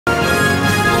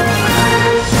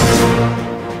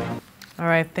All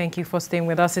right, thank you for staying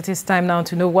with us. It is time now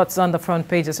to know what's on the front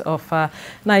pages of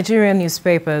Nigerian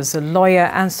newspapers. Lawyer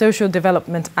and social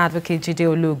development advocate Jide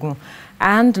Ologun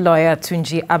and lawyer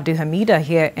Tunji Abdulhamid are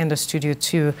here in the studio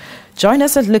to join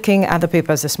us at looking at the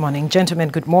papers this morning. Gentlemen,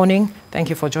 good morning. Thank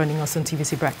you for joining us on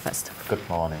TVC Breakfast. Good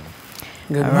morning.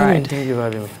 Good morning. Thank you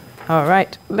very much. All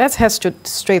right, let's head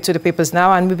straight to the papers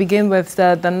now, and we begin with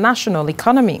the national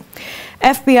economy.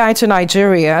 FPI to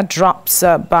Nigeria drops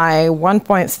by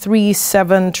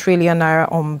 1.37 trillion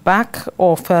naira on back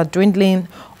of dwindling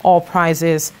oil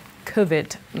prices,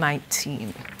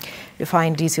 COVID-19. You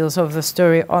find details of the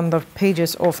story on the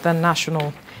pages of the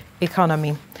national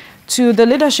economy. To the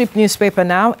leadership newspaper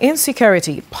now,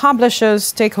 insecurity,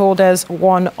 publishers, stakeholders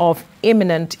warn of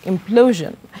imminent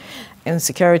implosion.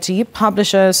 Insecurity,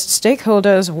 publishers,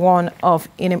 stakeholders warn of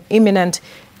imminent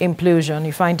implosion.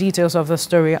 You find details of the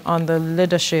story on the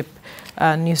leadership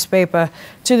newspaper.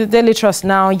 To the Daily Trust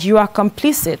now, you are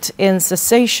complicit in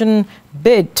secession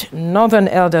bid. Northern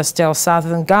elders tell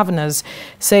southern governors,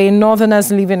 say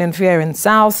northerners living in fear in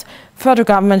south. Federal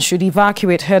government should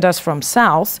evacuate herders from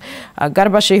south.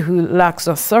 Garba Shehu lacks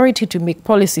authority to make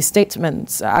policy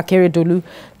statements. Akeredolu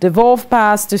devolve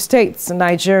powers to states.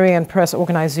 Nigerian press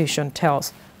organization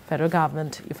tells federal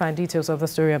government. You find details of the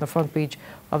story on the front page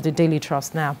of the Daily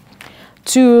Trust now.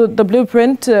 To the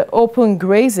blueprint, open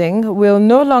grazing will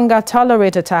no longer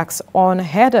tolerate attacks on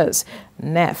herders.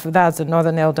 NEF, that's the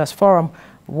Northern Elders Forum,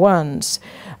 warns.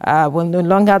 Will no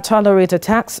longer tolerate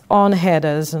attacks on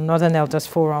herders. Northern Elders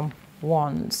Forum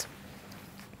warns.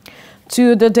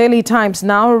 To the Daily Times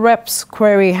now, reps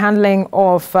query handling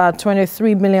of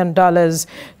 $23 million,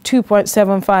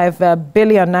 2.75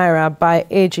 billion naira by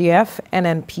AGF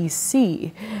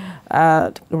NNPC.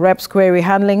 Reps query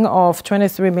handling of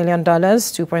 $23 million,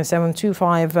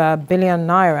 2.725 billion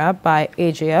naira by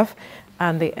AGF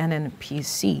and the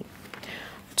NNPC.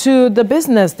 To the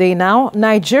Business Day now,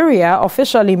 Nigeria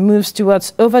officially moves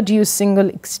towards overdue single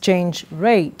exchange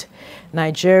rate.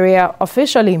 Nigeria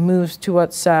officially moves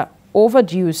towards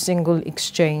overdue single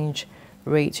exchange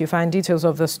rate. You find details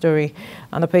of the story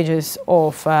on the pages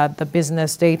of the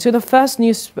Business Day. To the first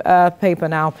newspaper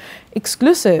now,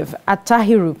 exclusive at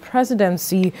Tahiru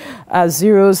presidency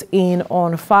zeroes in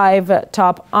on 5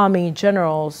 top army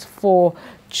generals for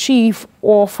new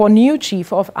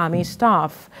chief of army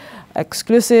staff.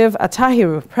 Exclusive at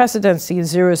Tahiru presidency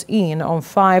zeroes in on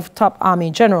 5 top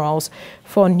army generals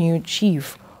for new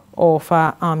chief of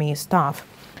army staff.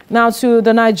 Now to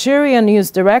the Nigerian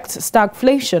News Direct,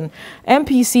 stagflation,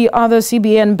 MPC other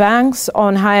CBN banks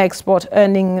on higher export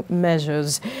earning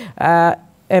measures.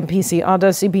 MPC other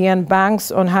CBN banks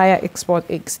on higher export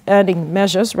earning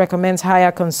measures recommends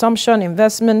higher consumption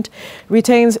investment,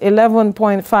 retains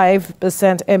 11.5%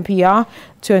 MPR,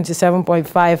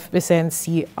 27.5%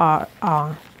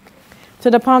 CRR. To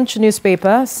the Punch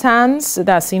newspaper, SANS,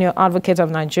 the Senior Advocate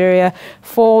of Nigeria,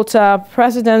 fault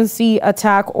presidency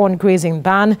attack on grazing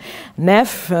ban.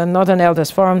 NEF, Northern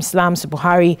Elders Forum, slams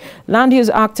Buhari. Land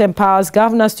Use Act empowers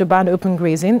governors to ban open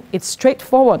grazing. It's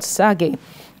straightforward, Sage.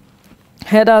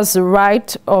 Herders'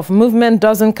 right of movement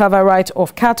doesn't cover right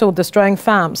of cattle destroying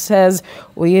farms, says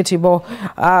Oyetibo.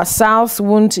 South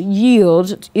won't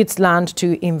yield its land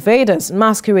to invaders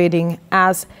masquerading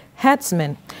as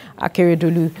herdsmen.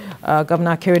 Akeredolu,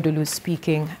 Governor Akeredolu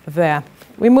speaking there.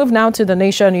 We move now to the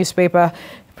Nation newspaper.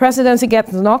 Presidency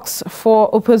gets knocks for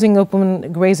opposing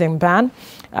open grazing ban.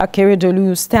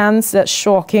 Akeredolu stands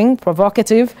shocking,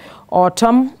 provocative.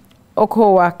 Autumn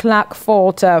Okowa Clark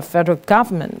fault federal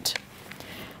government.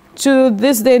 To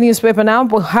This Day newspaper now,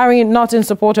 Buhari not in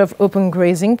support of open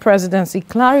grazing. Presidency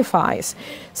clarifies.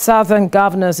 Southern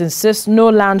governors insist no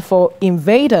land for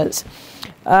invaders.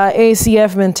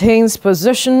 ACF maintains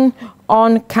position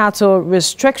on cattle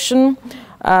restriction.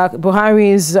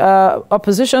 Buhari's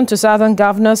opposition to southern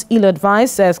governors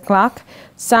ill-advised, says Clark.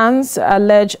 SANS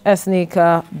allege ethnic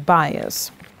bias.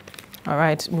 All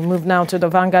right, we move now to the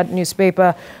Vanguard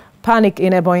newspaper. Panic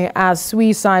in Ebonyi as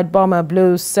suicide bomber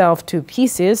blows self to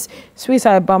pieces.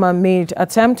 Suicide bomber made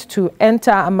attempt to enter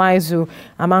Amaizu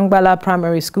Amangbala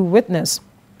Primary School witness.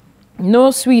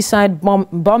 No suicide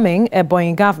bombing,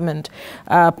 Ebonyi government.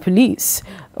 Police.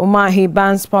 Umahi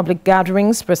bans public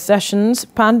gatherings, processions.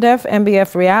 Pandef,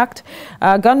 MBF react.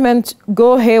 Government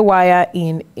go haywire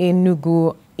in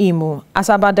Enugu, Imo.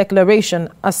 Asaba declaration.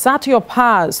 Assert your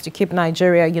powers to keep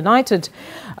Nigeria united.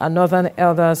 Northern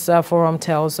Elders Forum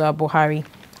tells Buhari.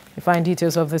 You find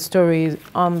details of the story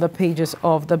on the pages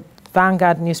of the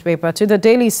Vanguard newspaper. To the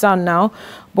Daily Sun now.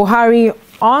 Buhari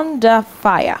under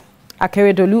fire.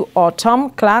 Akeredolu or Tom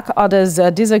Clark. Others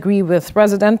disagree with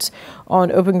President on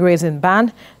open grazing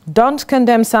ban. Don't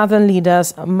condemn Southern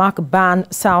leaders, mark ban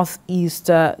Southeast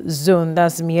zone.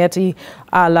 That's Mieti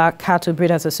Ala Cattle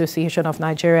Breeders Association of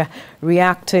Nigeria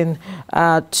reacting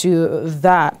to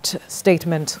that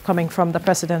statement coming from the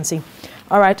presidency.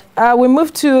 All right, we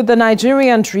move to the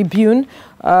Nigerian Tribune.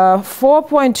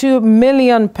 4.2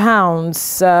 million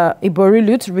pounds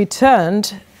Iborilut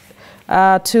returned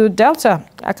to Delta,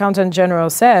 Accountant General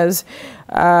says.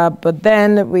 But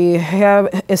then we have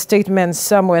a statement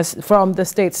somewhere from the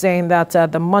state saying that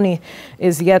the money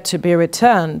is yet to be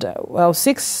returned. Well,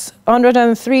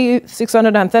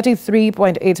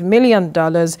 $633.8 million,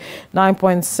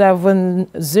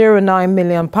 9.709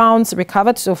 million pounds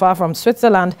recovered so far from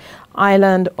Switzerland,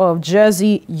 island of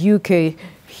Jersey, UK,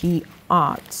 he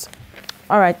adds.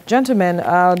 All right, gentlemen,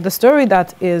 the story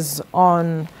that is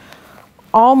on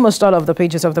almost all of the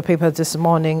pages of the paper this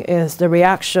morning is the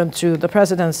reaction to the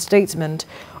president's statement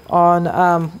on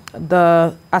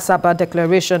the Asaba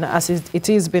Declaration, as it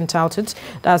is been touted.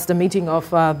 That's the meeting of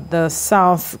the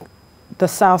South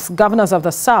governors of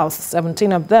the South,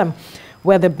 17 of them,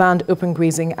 where they banned open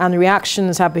grazing, and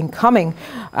reactions have been coming.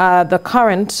 The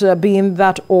current being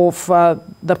that of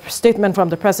the statement from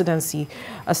the presidency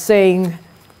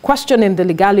questioning the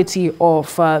legality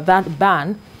of that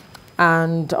ban,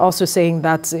 and also saying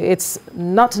that it's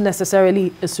not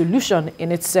necessarily a solution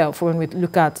in itself when we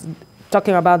look at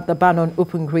talking about the ban on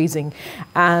open grazing.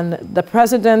 And the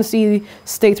presidency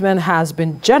statement has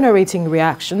been generating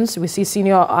reactions. We see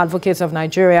senior advocates of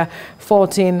Nigeria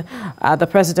faulting the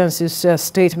presidency's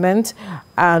statement,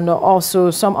 and also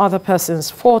some other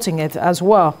persons faulting it as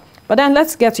well. But then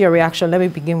let's get your reaction. Let me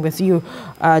begin with you,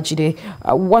 Jide.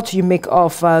 What do you make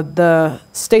of the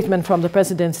statement from the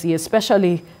presidency,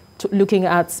 especially looking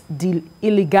at the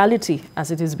illegality, as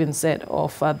it has been said,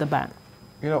 of the ban?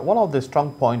 You know, one of the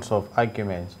strong points of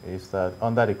arguments is that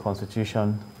under the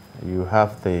Constitution, you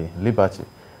have the liberty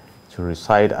to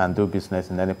reside and do business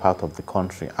in any part of the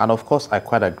country. And of course, I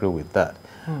quite agree with that.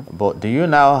 But do you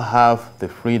now have the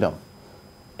freedom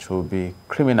to be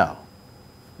criminal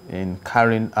in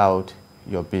carrying out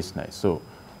your business? So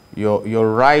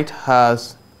your right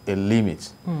has a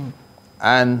limit.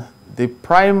 And the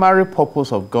primary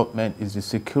purpose of government is the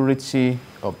security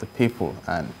of the people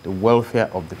and the welfare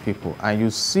of the people. And you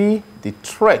see the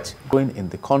threat going in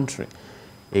the country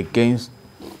against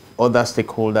other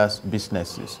stakeholders'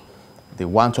 businesses, the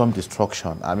wanton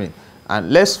destruction. I mean, and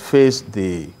let's face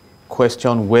the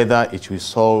question whether it will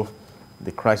solve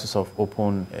the crisis of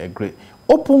open grazing.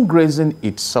 Open grazing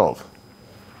itself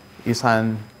is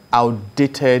an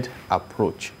outdated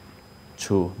approach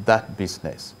to that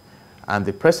business. And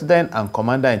the President and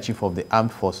Commander-in-Chief of the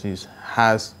Armed Forces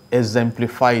has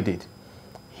exemplified it.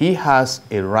 He has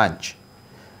a ranch,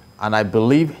 and I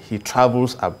believe he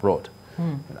travels abroad.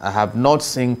 I have not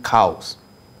seen cows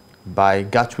by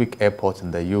Gatwick Airport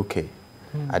in the UK.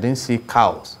 I didn't see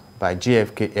cows by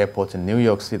JFK Airport in New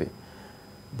York City.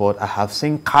 But I have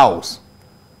seen cows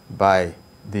by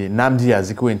the Nnamdi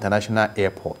Azikiwe International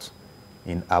Airport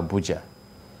in Abuja.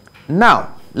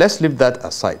 Now, let's leave that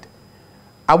aside.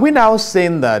 Are we now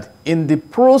saying that in the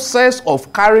process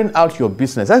of carrying out your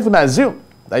business, let's even assume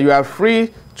that you are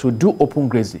free to do open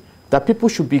grazing, that people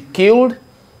should be killed,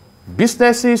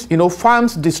 businesses,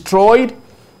 farms destroyed,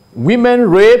 women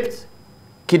raped,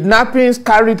 kidnappings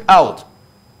carried out?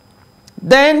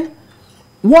 Then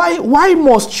why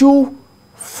must you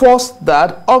force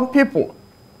that on people?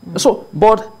 So,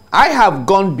 but I have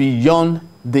gone beyond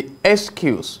the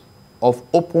excuse of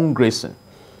open grazing.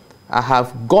 I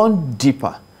have gone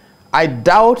deeper. I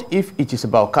doubt if it is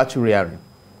about cattle rearing.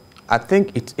 I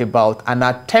think it's about an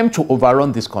attempt to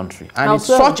overrun this country. And it's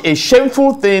such a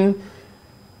shameful thing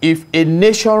if a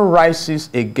nation rises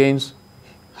against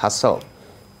herself.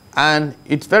 And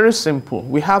it's very simple.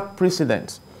 We have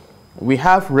precedents. We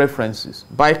have references.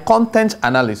 By content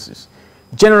analysis,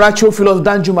 General Theophilus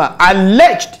Danjuma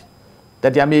alleged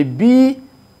that there may be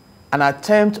an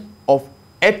attempt of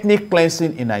ethnic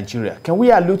cleansing in Nigeria. Can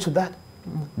we allude to that?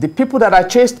 The people that are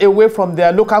chased away from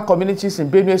their local communities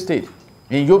in Benue State,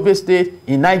 in Yobe State,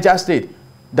 in Niger State,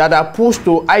 that are pushed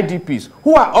to IDPs,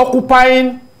 who are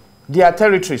occupying their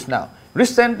territories now.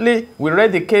 Recently, we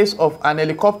read the case of an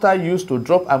helicopter used to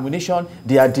drop ammunition.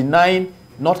 They are denying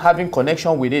not having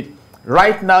connection with it.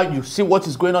 Right now, you see what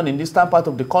is going on in the eastern part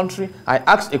of the country. I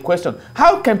asked a question.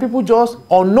 How can people just,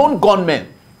 unknown gunmen,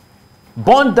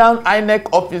 burn down INEC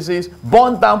offices,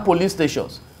 burn down police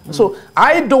stations? So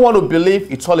I don't want to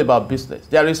believe it's all about business.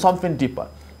 There is something deeper.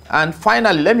 And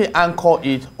finally, let me anchor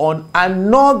it on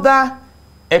another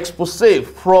expose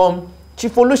from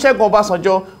Chief Olusegun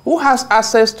Obasanjo, who has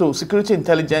access to security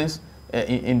intelligence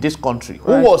in this country,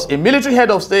 who was a military head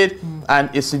of state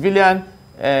and a civilian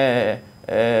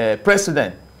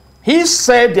president. He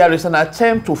said there is an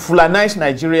attempt to Fulanize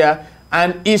Nigeria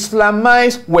and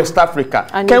Islamize West Africa.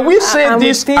 And can we say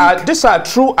these are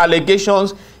true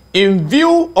allegations in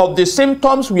view of the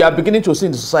symptoms we are beginning to see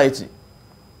in the society?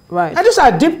 Right. And these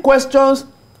are deep questions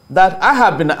that I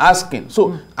have been asking.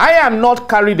 So I am not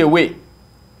carried away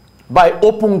by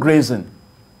open grazing,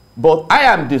 but I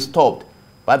am disturbed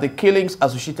by the killings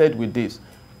associated with this.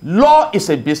 Law is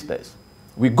a business.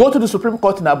 We go to the Supreme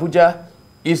Court in Abuja,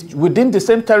 it's within the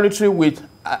same territory with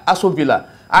Aso Villa.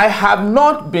 I have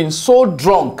not been so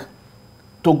drunk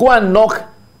to go and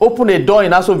open a door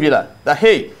in Aso Villa that,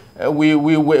 hey,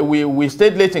 we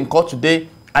stayed late in court today,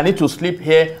 I need to sleep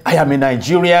here, I am a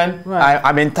Nigerian,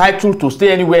 I'm entitled to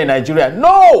stay anywhere in Nigeria.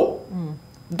 No!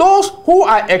 Those who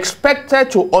are expected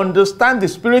to understand the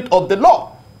spirit of the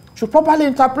law should properly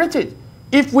interpret it.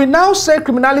 If we now say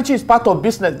criminality is part of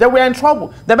business, then we're in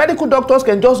trouble. The medical doctors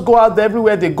can just go out there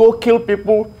everywhere, they go kill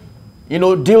people, you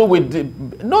know, deal with the...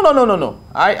 No.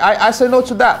 I say no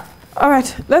to that. All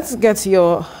right, let's get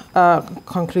your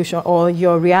conclusion, or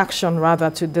your reaction rather,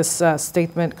 to this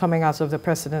statement coming out of the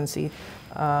presidency.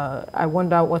 I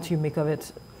wonder what you make of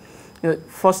it.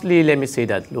 Firstly, let me say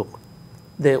that, look,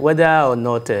 whether or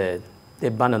not the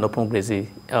ban on open grazing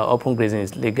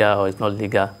is legal or it's not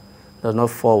legal does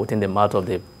not fall within the mouth of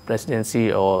the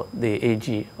presidency or the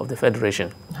AG of the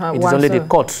Federation. It is only the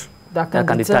court that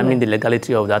can determine the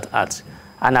legality of that act.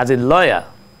 And as a lawyer,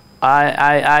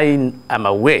 I am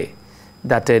aware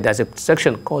that there's a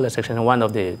section called Section 1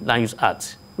 of the Land Use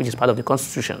Act, which is part of the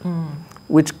Constitution,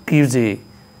 which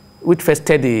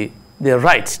vested the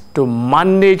right to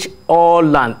manage all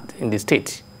land in the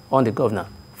state on the governor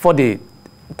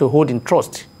to hold in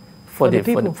trust for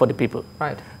the people.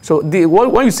 Right. So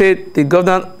when you say the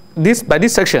governor, by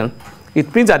this section,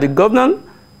 it means that the governor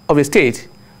of a state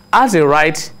has a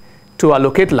right to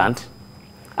allocate land,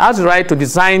 has the right to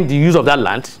design the use of that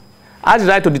land, has the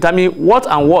right to determine what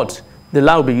the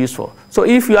land will be used for. So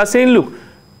if you are saying, look,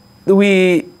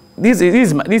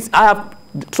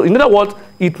 so in other words,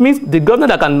 it means the governor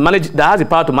that has the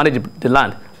power to manage the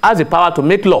land has the power to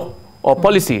make law or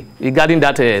policy regarding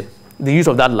that the use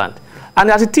of that land. And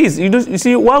as it is, you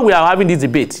see, why we are having this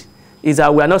debate is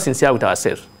that we are not sincere with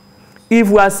ourselves. If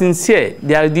we are sincere,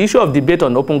 the issue of debate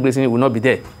on open grazing will not be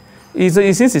there. It's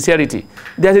insincerity.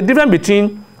 There's a difference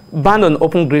between ban on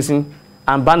open grazing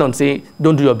and ban on saying,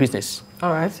 don't do your business.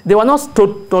 All right. They were not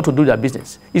told not to do their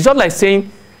business. It's not like saying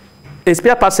a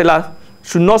spare part seller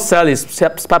should not sell his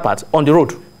spare parts on the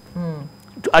road.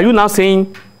 Are you now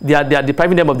saying they are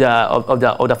depriving them of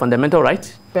their fundamental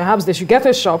right? Perhaps they should get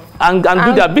a shop and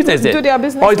do their business there. Do their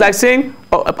business. Or it's like saying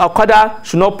Okada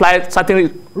should not apply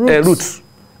certain routes,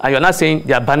 and you're not saying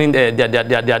they are banning,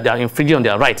 they are infringing on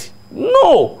their right.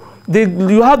 No,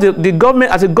 you have the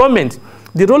government as a government.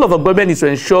 The role of a government is to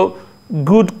ensure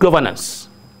good governance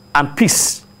and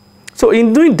peace. So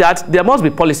in doing that, there must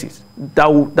be policies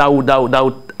that would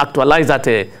actualize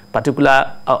that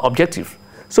particular objective.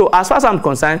 So as far as I'm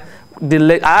concerned,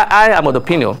 I am of the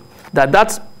opinion that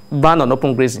that ban on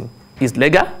open grazing is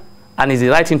legal and is the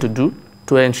right thing to do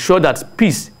to ensure that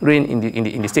peace reign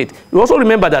in the state. You also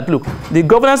remember that, look, the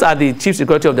governors are the chief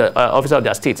security of the officer of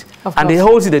their state, and they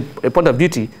hold it a point of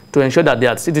duty to ensure that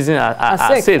their citizens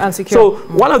are safe and secure. So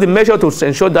one of the measures to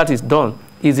ensure that is done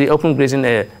is the open grazing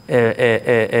ban.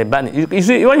 You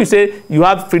see, when you say you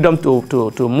have freedom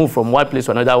to move from one place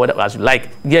to another, whatever as you like,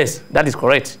 yes, that is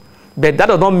correct. But that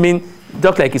does not mean,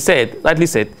 just like you said, rightly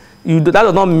said, that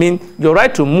does not mean your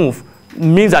right to move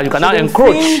means that you can now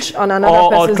encroach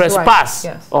or trespass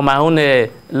on my own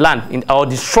land or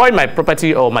destroy my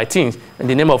property or my things in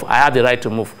the name of I have the right to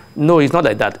move. No, it's not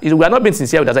like that. We are not being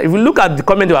sincere with that. If you look at the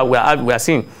comment that we are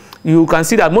seeing, you can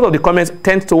see that most of the comments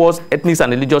tend towards ethnic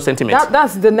and religious sentiments.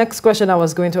 That's the next question I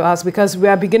was going to ask, because we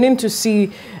are beginning to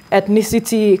see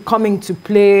ethnicity coming to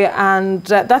play, and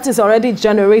that is already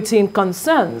generating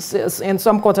concerns in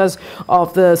some quarters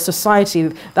of the society,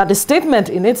 that the statement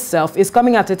in itself is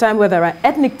coming at a time where there are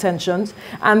ethnic tensions,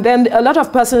 and then a lot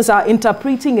of persons are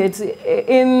interpreting it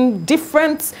in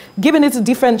giving it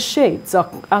different shades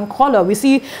and color. We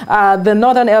see the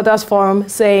Northern Elders Forum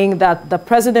saying that the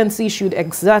presidency should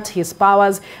exert his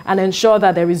powers and ensure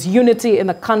that there is unity in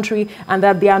the country, and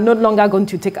that they are no longer going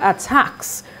to take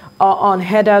attacks on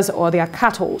headers or their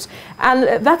cattle.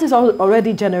 And that is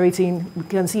already generating, we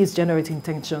can see it's generating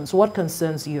tensions. What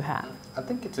concerns do you have? I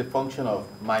think it's a function of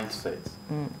mindset.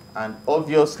 And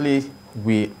obviously,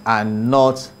 we are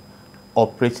not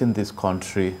operating this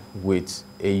country with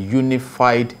a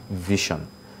unified vision.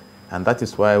 And that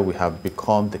is why we have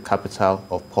become the capital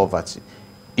of poverty.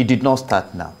 It did not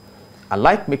start now. I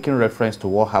like making reference to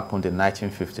what happened in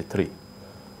 1953.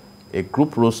 A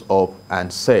group rose up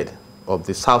and said of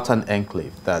the Southern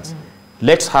Enclave that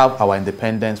let's have our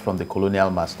independence from the colonial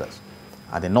masters.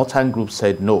 And the Northern group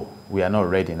said, no, we are not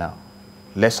ready now.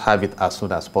 Let's have it as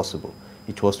soon as possible.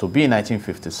 It was to be in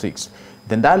 1956.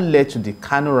 Then that led to the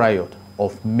Kano riot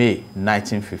of May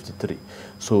 1953.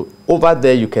 So over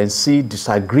there you can see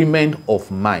disagreement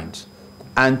of minds.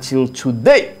 Until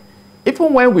today,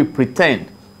 even when we pretend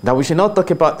that we should not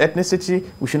talk about ethnicity,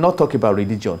 we should not talk about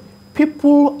religion,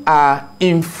 people are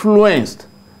influenced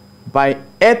by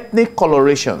ethnic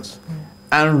colorations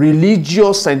and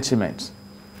religious sentiments.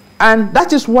 And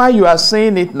that is why you are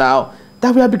saying it now,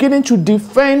 that we are beginning to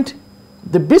defend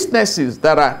the businesses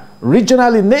that are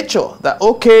regional in nature, that,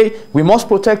 okay, we must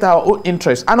protect our own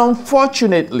interests. And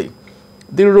unfortunately,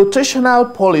 the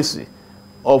rotational policy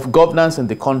of governance in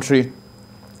the country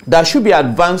that should be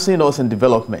advancing us in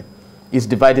development is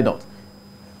dividing us,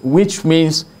 which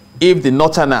means if the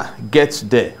northerner gets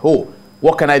there, oh,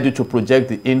 what can I do to project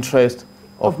the interest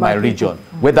of my region,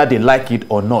 whether they like it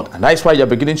or not? And that's why you're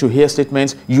beginning to hear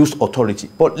statements, use authority.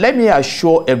 But let me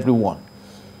assure everyone,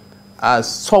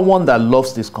 as someone that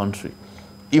loves this country,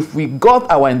 if we got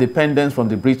our independence from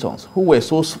the Britons, who were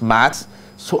so smart,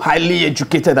 so highly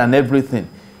educated and everything,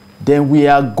 then we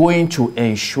are going to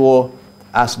ensure,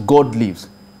 as God lives,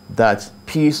 that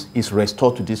peace is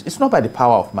restored to this. It's not by the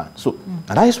power of man. So,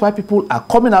 and that is why people are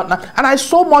coming out now. And I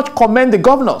so much commend the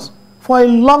governors. For a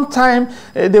long time,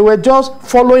 they were just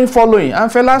following.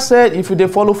 And fella said, if they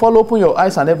follow, open your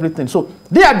eyes and everything. So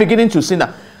they are beginning to see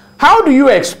now. How do you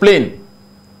explain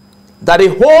that a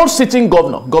whole sitting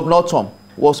governor, Governor Tom,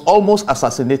 was almost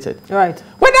assassinated? Right.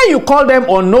 Whether you call them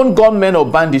unknown gunmen or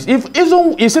bandits,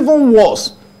 it's even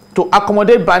worse to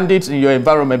accommodate bandits in your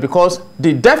environment, because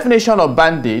the definition of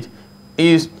bandit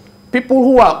is people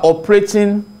who are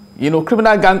operating,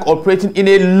 criminal gang operating in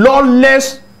a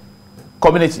lawless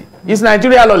community. Is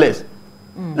Nigeria lawless?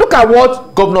 Look at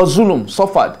what Governor Zulum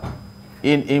suffered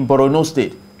in Borno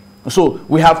State. So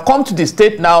we have come to the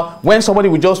state now when somebody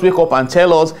will just wake up and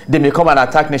tell us they may come and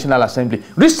attack National Assembly.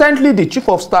 Recently, the chief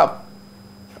of staff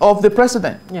of the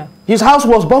president, his house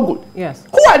was burgled. Yes.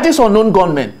 Who are these unknown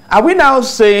gunmen? Are we now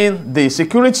saying the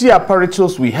security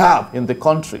apparatus we have in the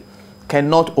country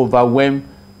cannot overwhelm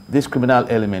these criminal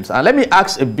elements? And let me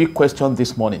ask a big question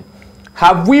this morning.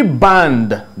 Have we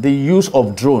banned the use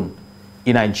of drone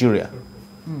in Nigeria?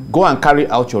 Go and carry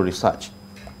out your research.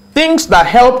 Things that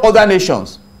help other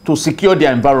nations to secure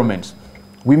their environments,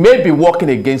 we may be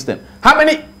working against them. How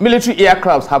many military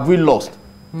aircrafts have we lost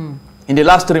in the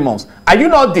last 3 months? Are you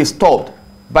not disturbed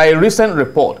by a recent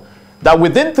report that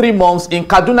within 3 months in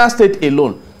Kaduna State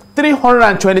alone,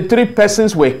 323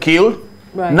 persons were killed,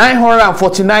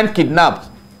 949 kidnapped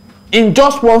in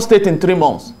just one state in 3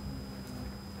 months?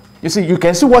 You see, you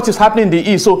can see what is happening in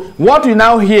the east. So what you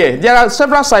now hear, there are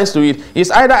several sides to it. It's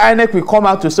either INEC will come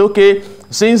out to say, okay,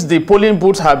 since the polling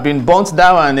booths have been burnt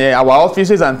down and our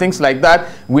offices and things like that,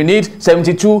 we need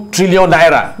 72 trillion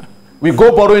naira. We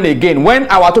go borrowing again, when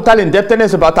our total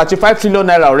indebtedness is about 35 trillion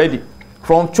naira already,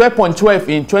 from 12.12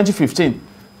 in 2015.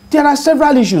 There are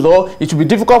several issues, or it will be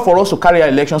difficult for us to carry our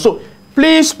election. So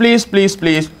please, please, please,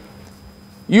 please,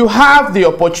 you have the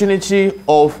opportunity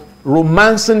of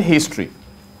romancing history,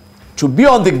 to be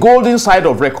on the golden side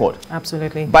of record.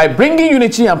 Absolutely. By bringing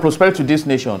unity and prosperity to this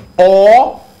nation,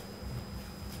 or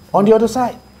on the other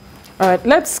side. All right,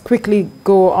 let's quickly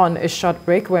go on a short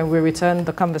break. When we return,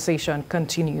 the conversation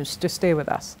continues. To stay with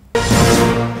us.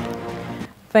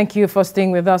 Thank you for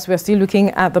staying with us. We're still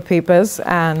looking at the papers,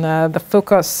 and the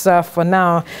focus for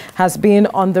now has been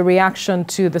on the reaction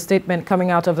to the statement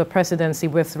coming out of the presidency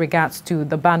with regards to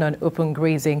the ban on open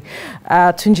grazing.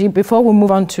 Tunji, before we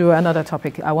move on to another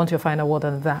topic, I want your final word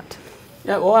on that.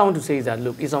 Yeah, all I want to say is that,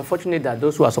 look, it's unfortunate that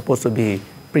those who are supposed to be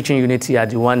preaching unity are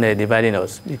the one dividing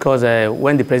us, because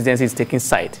when the presidency is taking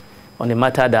side on a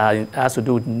matter that has to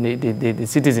do with the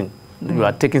citizen, you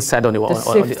are taking side on the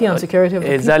safety and security of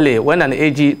the exactly. People. When an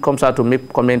AG comes out to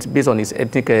make comments based on his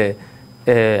ethnic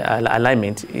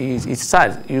alignment, it's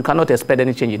sad. You cannot expect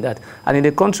any change in that. And in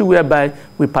a country whereby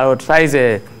we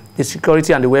prioritize the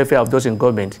security and the welfare of those in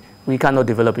government, we cannot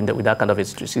develop with that kind of a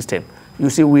system. You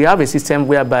see, we have a system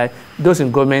whereby those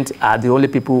in government are the only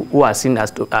people who are seen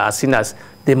as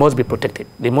they must be protected.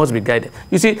 They must be guided.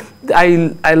 You see,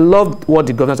 I love what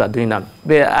the governors are doing now.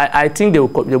 But I think they'll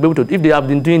be able to, if they have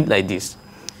been doing like this,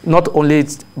 not only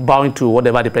bowing to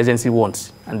whatever the presidency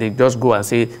wants, and they just go and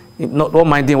say, not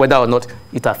minding whether or not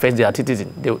it affects their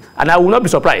citizens. And I will not be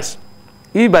surprised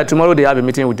If by tomorrow they have a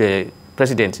meeting with the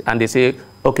president and they say,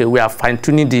 okay, we are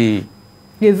fine-tuning the...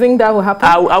 You think that will happen?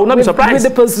 I will not be surprised. With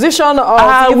the position of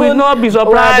I will not be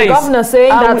surprised. The governor saying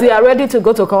that they are ready to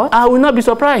go to court? I will not be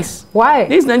surprised. Why?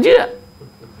 This is Nigeria.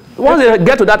 Once they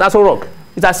get to that Aso Rock,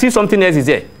 it's as if something else is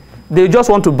there. They just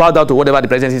want to bow down to whatever the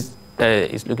president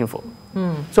is looking for.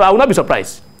 So I will not be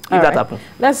surprised if that happens.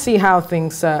 Let's see how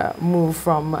things move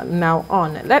from now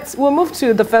on. We'll move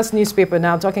to the first newspaper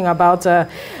now, talking about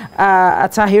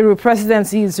Tahiru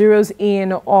presidency zeroes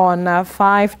in on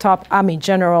 5 top army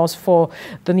generals for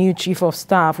the new chief of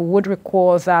staff. We would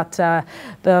recall that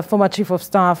the former chief of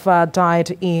staff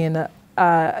died in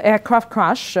aircraft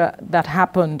crash that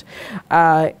happened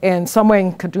somewhere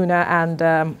in Kaduna,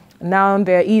 and now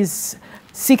there is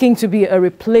seeking to be a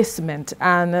replacement,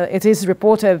 and it is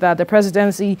reported that the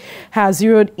presidency has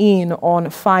zeroed in on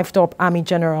 5 top army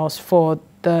generals for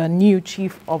the new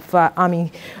chief of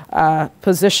army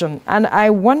position. And I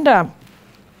wonder,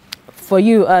 for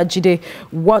you, Jide,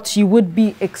 what you would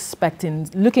be expecting,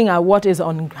 looking at what is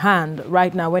on hand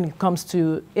right now when it comes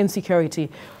to insecurity,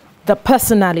 the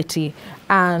personality,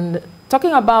 and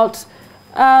talking about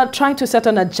trying to set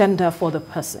an agenda for the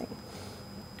person.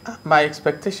 My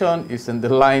expectation is in the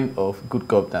line of good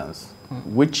governance,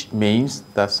 which means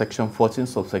that Section 14,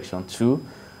 subsection 2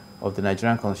 of the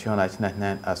Nigerian Constitution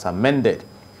 1999 as amended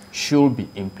should be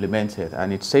implemented.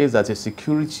 And it says that the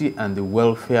security and the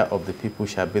welfare of the people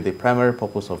shall be the primary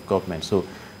purpose of government. So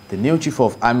the new chief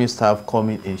of army staff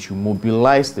coming in should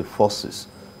mobilize the forces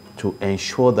to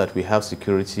ensure that we have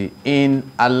security in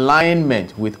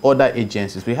alignment with other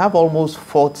agencies. We have almost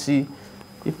 40,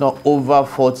 if not over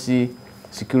 40,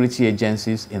 security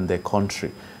agencies in the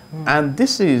country. And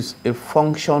this is a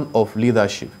function of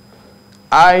leadership.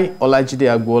 I, Olajide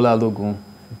Agbola-Alogun,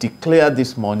 declared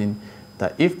this morning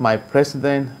that if my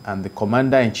president and the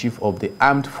commander-in-chief of the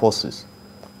armed forces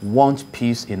want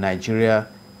peace in Nigeria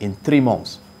in 3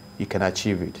 months, he can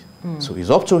achieve it. So it's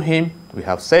up to him. We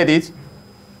have said it.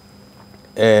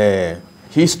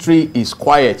 History is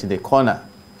quiet in the corner.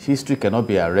 History cannot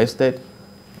be arrested.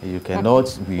 You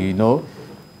cannot,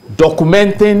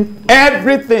 documenting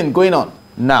everything going on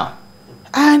now.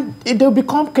 And it will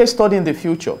become case study in the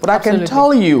future. But Absolutely. I can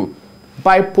tell you,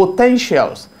 by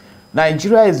potentials,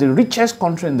 Nigeria is the richest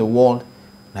country in the world.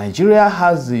 Nigeria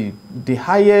has the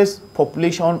highest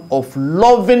population of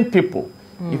loving people,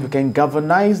 if you can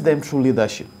galvanize them through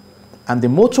leadership. And the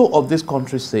motto of this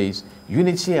country says,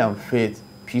 unity and faith,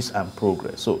 peace and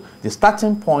progress. So the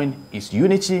starting point is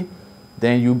unity.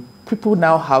 Then people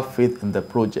now have faith in the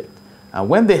project. And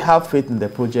when they have faith in the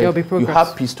project, you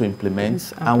have peace to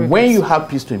implement. And when you have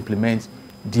peace to implement,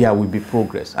 there will be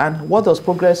progress. And what does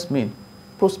progress mean?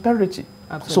 Prosperity.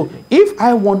 Absolutely. So if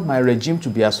I want my regime to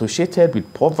be associated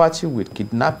with poverty, with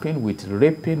kidnapping, with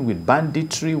raping, with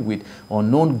banditry, with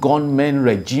unknown gunmen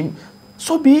regime,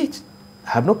 so be it. I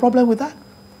have no problem with that.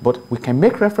 But we can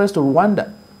make reference to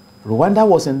Rwanda. Rwanda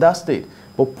was in that state.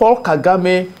 But Paul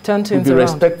Kagame will be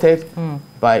respected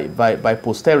by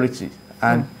posterity.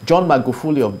 And John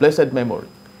Magufuli of blessed memory,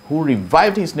 who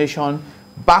revived his nation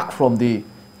back from the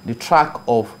track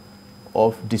of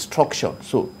destruction.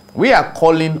 So we are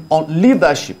calling on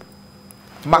leadership.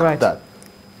 Mark that.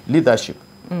 Leadership.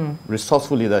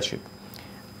 Resourceful leadership.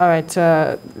 All right.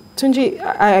 Tunji,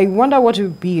 I wonder what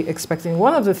you'd be expecting.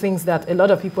 One of the things that a lot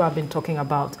of people have been talking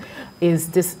about is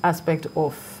this aspect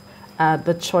of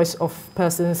the choice of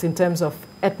persons in terms of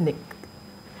ethnic.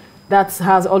 That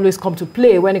has always come to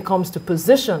play when it comes to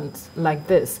positions like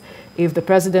this. If the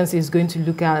presidency is going to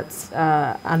look at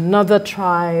another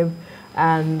tribe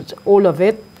and all of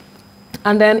it,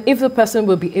 and then if the person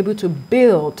will be able to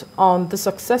build on the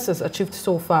successes achieved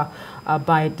so far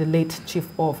by the late Chief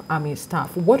of Army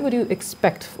Staff, what would you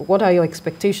expect? What are your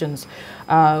expectations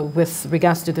with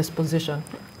regards to this position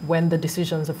when the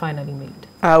decisions are finally made?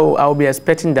 I'll be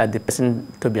expecting that the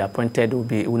person to be appointed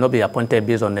will not be appointed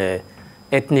based on the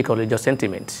ethnic or religious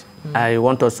sentiment. I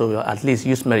want also at least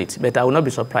use merit, but I will not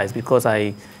be surprised because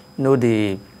I know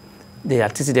the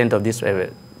antecedent of this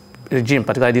regime,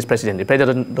 particularly this president. The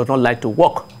president does not like to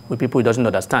work with people he doesn't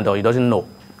understand or he doesn't know.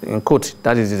 In quote,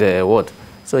 that is the word.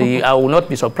 So I will not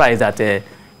be surprised that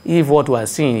if what we are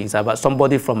seeing is about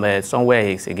somebody from somewhere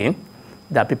else again,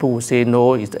 that people will say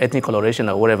no, it's ethnic coloration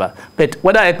or whatever. But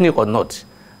whether ethnic or not,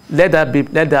 let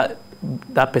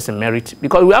that person merit,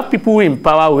 because we have people in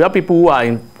power, we have people who are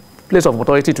in place of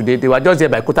authority today. They were just there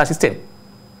by quota system.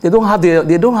 They don't have the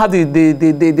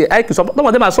IQ. Some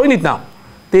of them are showing it now.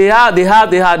 They are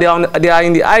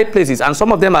in the high places, and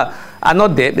some of them are are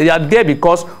not there. They are there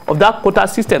because of that quota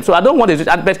system. So I don't want to,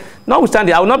 but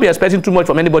notwithstanding, I will not be expecting too much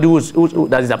from anybody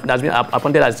that's been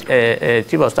appointed as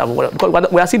chief of staff,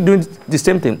 because we are still doing the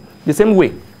same thing, the same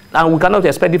way, and we cannot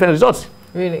expect different results.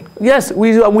 Really? Yes,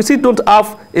 we still don't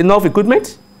have enough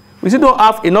equipment. We still don't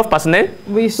have enough personnel.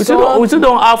 We still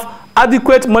don't have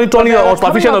adequate monitoring or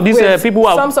supervision of these people who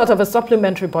have some sort of a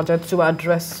supplementary budget to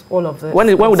address all of this.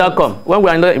 When would that come? When we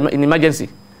are in emergency?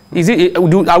 Is it?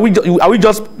 Are we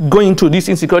just going into this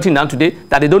insecurity now today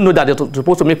that they don't know that they're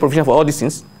supposed to make provision for all these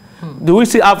things? Do we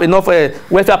still have enough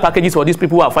welfare packages for these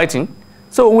people who are fighting?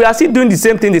 So we are still doing the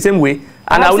same thing the same way,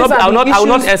 and I will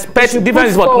not expect different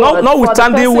results.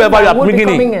 Notwithstanding whoever you are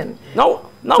bringing in. No.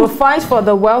 To fight for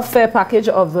the welfare package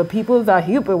of the people that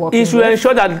he'll be working with. It should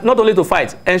ensure that not only to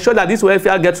fight, ensure that this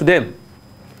welfare gets to them,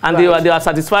 and they are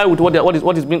satisfied with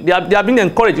what is being. They are being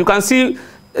encouraged. You can see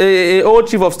a old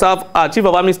chief of staff, chief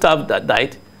of army staff that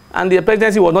died, and the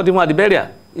presidency was not even at the burial.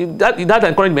 That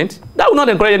encouragement, that would not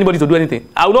encourage anybody to do anything.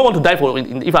 I would not want to die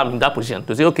if I'm in that position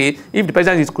to say, okay, if the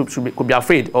president could be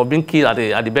afraid of being killed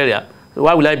at the burial,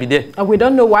 why will I be there? And we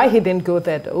don't know why he didn't go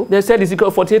there, though. They said it's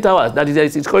 48 hours. That the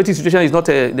security situation is not.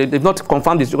 They've not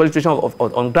confirmed the security situation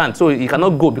on ground, so he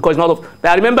cannot go because it's not.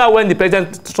 But I remember when the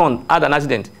president's son had an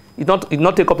accident. It did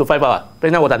not take up to 5 hours. The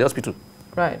president was at the hospital.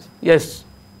 Right. Yes.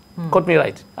 Caught me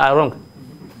right. I'm wrong.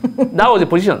 That was the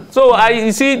position. So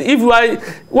you see,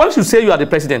 once you say you are the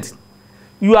president,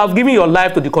 you have given your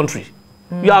life to the country.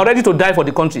 You are ready to die for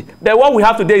the country. But what we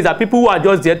have today is that people who are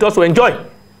just there just to enjoy.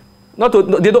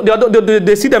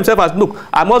 They see themselves as, look,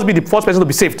 I must be the first person to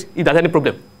be saved if there's any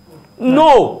problem. Right.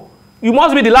 No, you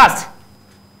must be the last.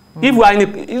 If we are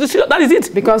that is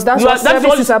it. Because that's what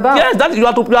service is about. Yes,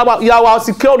 you are our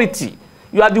security.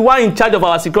 You are the one in charge of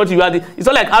our security. It's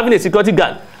not like having a security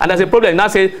guard and there's a problem. Now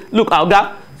say, look,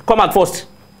 Alga, come out first.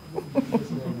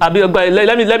 let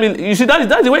me. You see,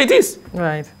 that's the way it is.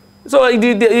 Right. So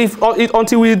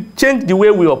until we change the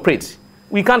way we operate,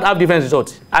 we can't have different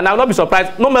results. And I will not be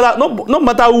surprised, no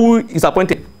matter who is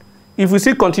appointed, if we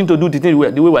still continue to do the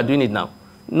way we are doing it now,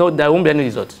 there won't be any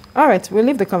results. All right, we'll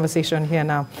leave the conversation here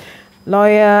now.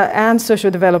 Lawyer and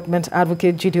social development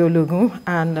advocate Akeredolu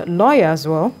and lawyer as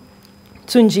well,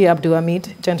 Tunji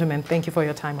Abdulhamid. Gentlemen, thank you for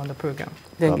your time on the program.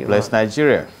 God bless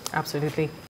Nigeria. Absolutely.